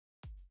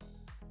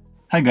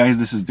Hi guys,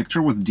 this is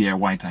Victor with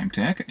DIY Time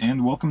Tech,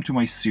 and welcome to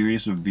my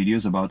series of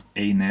videos about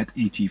Anet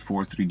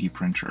ET4 3D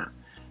printer.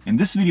 In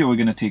this video we're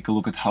going to take a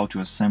look at how to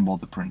assemble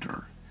the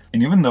printer.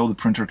 And even though the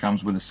printer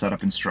comes with the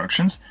setup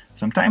instructions,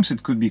 sometimes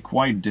it could be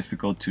quite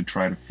difficult to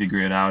try to figure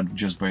it out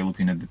just by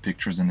looking at the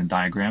pictures and the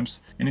diagrams,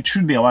 and it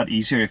should be a lot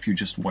easier if you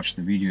just watch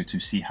the video to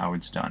see how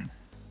it's done.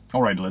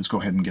 Alright, let's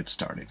go ahead and get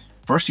started.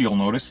 First, you'll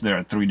notice there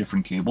are 3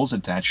 different cables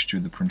attached to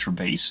the printer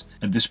base.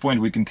 At this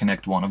point we can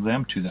connect one of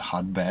them to the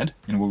hotbed,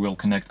 and we will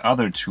connect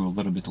other 2 a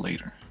little bit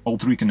later. All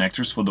 3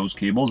 connectors for those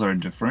cables are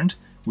different,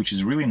 which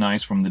is really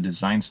nice from the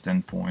design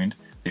standpoint.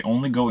 They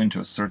only go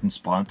into a certain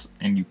spot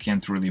and you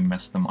can't really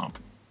mess them up.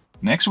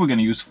 Next, we're going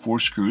to use 4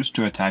 screws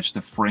to attach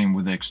the frame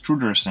with the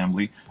extruder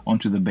assembly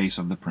onto the base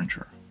of the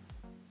printer.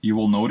 You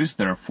will notice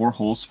there are 4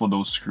 holes for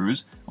those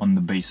screws on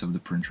the base of the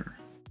printer.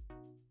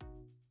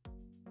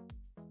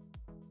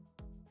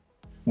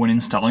 When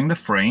installing the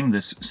frame,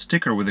 this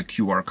sticker with a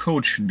QR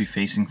code should be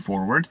facing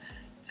forward,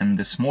 and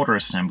this motor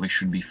assembly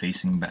should be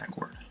facing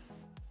backward.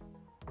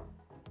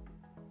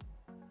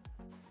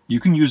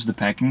 You can use the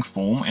packing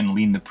foam and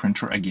lean the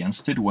printer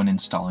against it when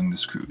installing the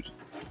screws.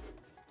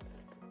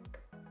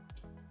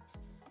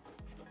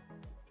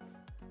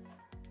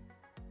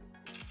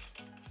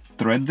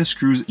 Thread the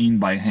screws in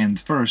by hand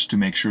first to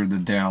make sure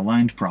that they are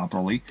aligned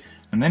properly,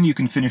 and then you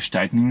can finish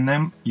tightening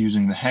them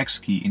using the hex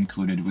key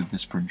included with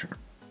this printer.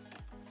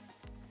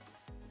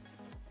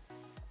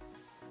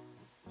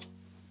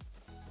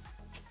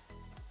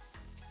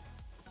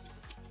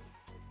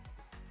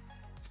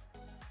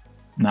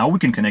 Now we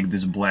can connect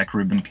this black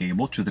ribbon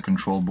cable to the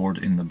control board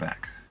in the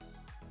back.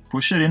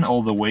 Push it in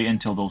all the way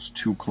until those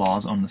 2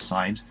 claws on the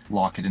sides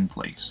lock it in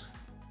place.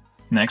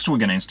 Next, we're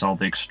going to install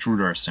the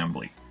extruder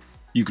assembly.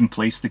 You can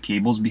place the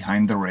cables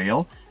behind the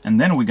rail, and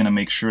then we're going to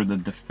make sure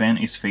that the fan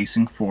is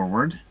facing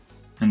forward,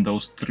 and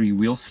those 3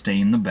 wheels stay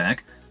in the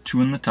back, 2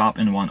 on the top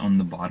and 1 on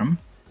the bottom,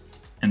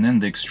 and then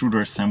the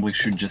extruder assembly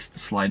should just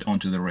slide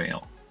onto the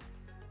rail.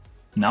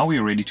 Now we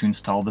are ready to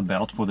install the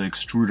belt for the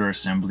extruder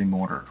assembly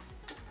motor.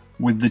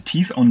 With the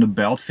teeth on the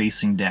belt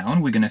facing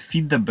down, we're going to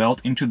feed the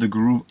belt into the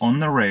groove on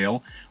the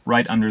rail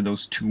right under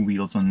those 2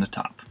 wheels on the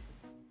top.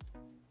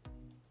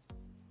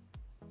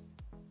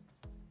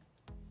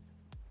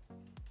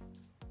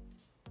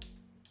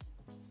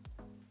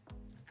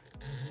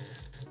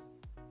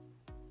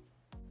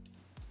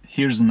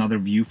 Here's another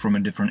view from a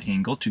different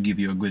angle to give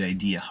you a good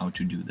idea how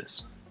to do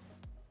this.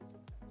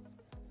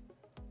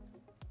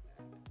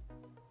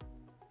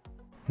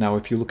 Now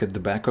if you look at the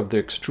back of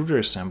the extruder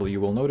assembly, you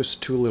will notice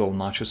 2 little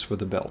notches for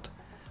the belt.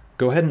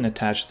 Go ahead and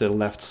attach the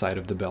left side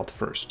of the belt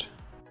first.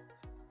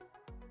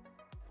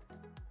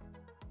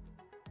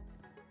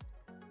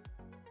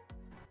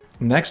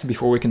 Next,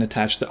 before we can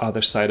attach the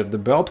other side of the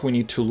belt, we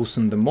need to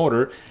loosen the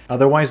motor,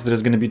 otherwise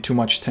there's going to be too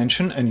much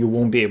tension and you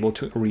won't be able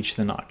to reach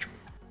the notch.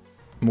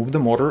 Move the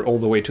motor all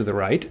the way to the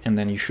right, and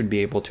then you should be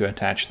able to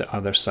attach the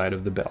other side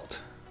of the belt.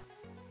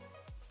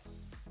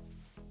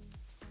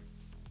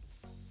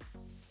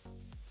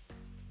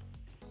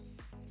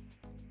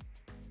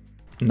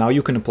 Now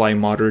you can apply a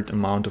moderate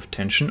amount of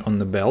tension on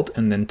the belt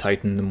and then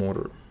tighten the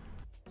motor.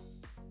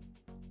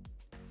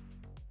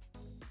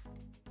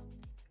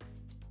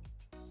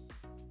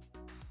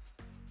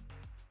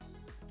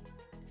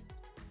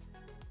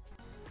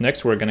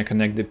 Next, we're going to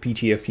connect the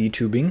PTFE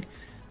tubing.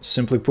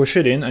 Simply push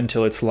it in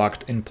until it's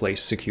locked in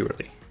place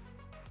securely.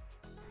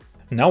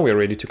 Now we are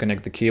ready to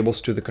connect the cables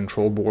to the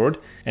control board,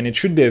 and it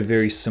should be a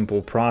very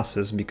simple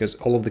process because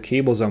all of the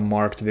cables are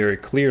marked very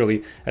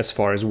clearly as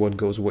far as what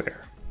goes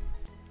where.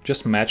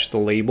 Just match the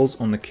labels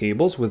on the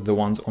cables with the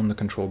ones on the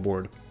control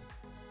board.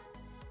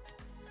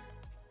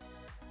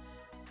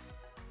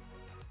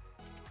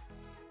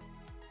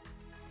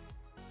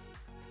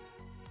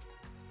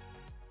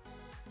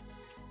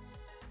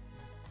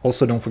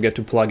 Also, don't forget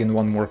to plug in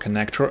one more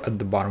connector at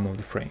the bottom of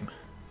the frame.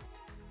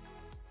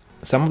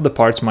 Some of the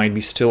parts might be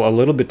still a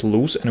little bit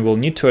loose and we'll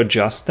need to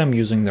adjust them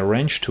using the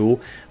wrench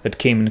tool that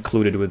came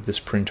included with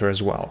this printer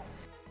as well.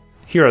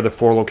 Here are the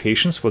 4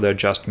 locations for the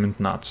adjustment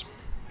nuts.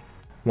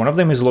 One of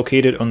them is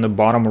located on the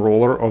bottom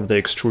roller of the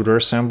extruder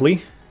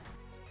assembly.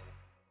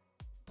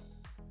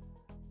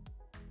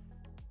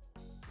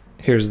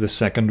 Here's the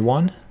second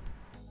one.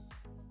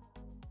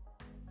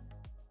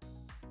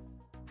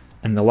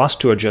 And the last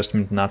 2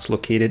 adjustment nuts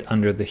located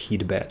under the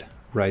heat bed,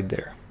 right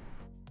there.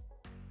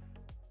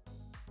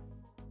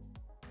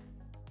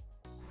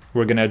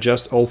 We're going to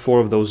adjust all 4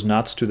 of those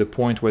nuts to the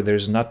point where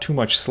there's not too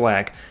much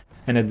slack,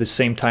 and at the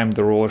same time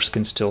the rollers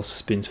can still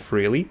spin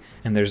freely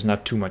and there's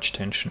not too much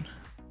tension.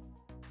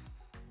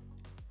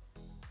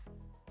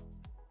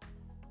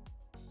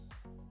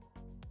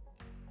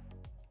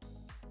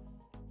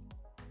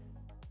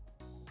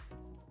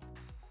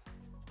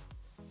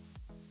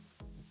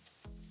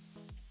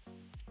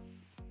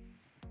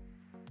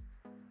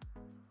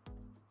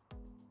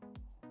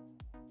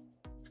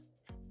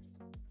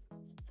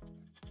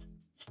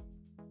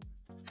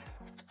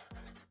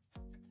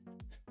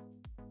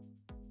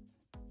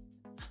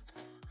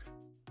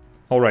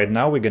 Alright,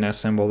 now we're gonna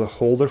assemble the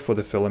holder for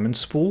the filament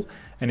spool,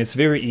 and it's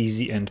very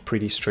easy and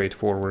pretty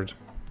straightforward.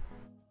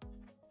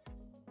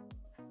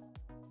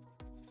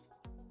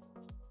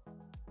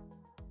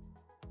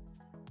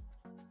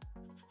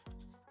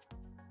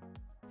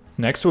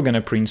 Next, we're gonna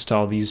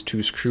pre-install these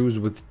two screws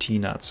with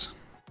T-nuts.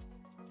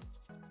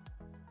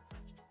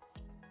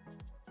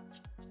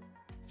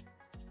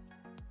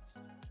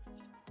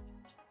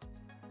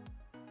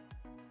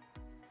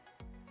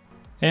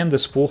 And the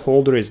spool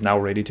holder is now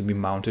ready to be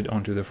mounted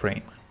onto the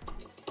frame.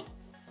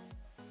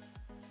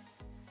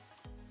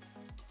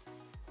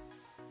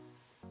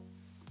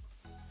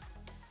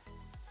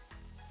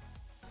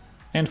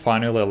 And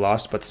finally,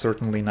 last but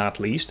certainly not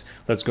least,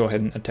 let's go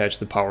ahead and attach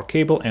the power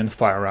cable and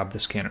fire up the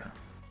scanner.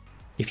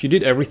 If you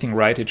did everything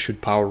right, it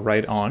should power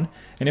right on,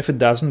 and if it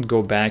doesn't,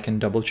 go back and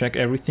double check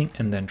everything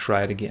and then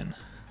try it again.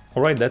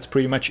 Alright, that's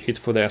pretty much it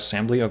for the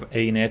assembly of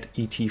Anet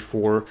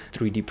ET4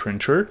 3D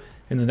printer.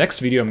 In the next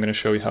video, I'm going to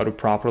show you how to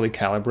properly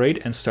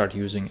calibrate and start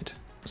using it.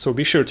 So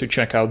be sure to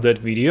check out that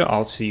video,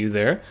 I'll see you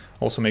there.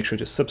 Also make sure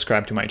to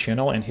subscribe to my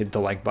channel and hit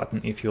the like button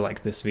if you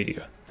like this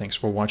video. Thanks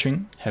for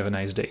watching, have a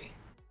nice day.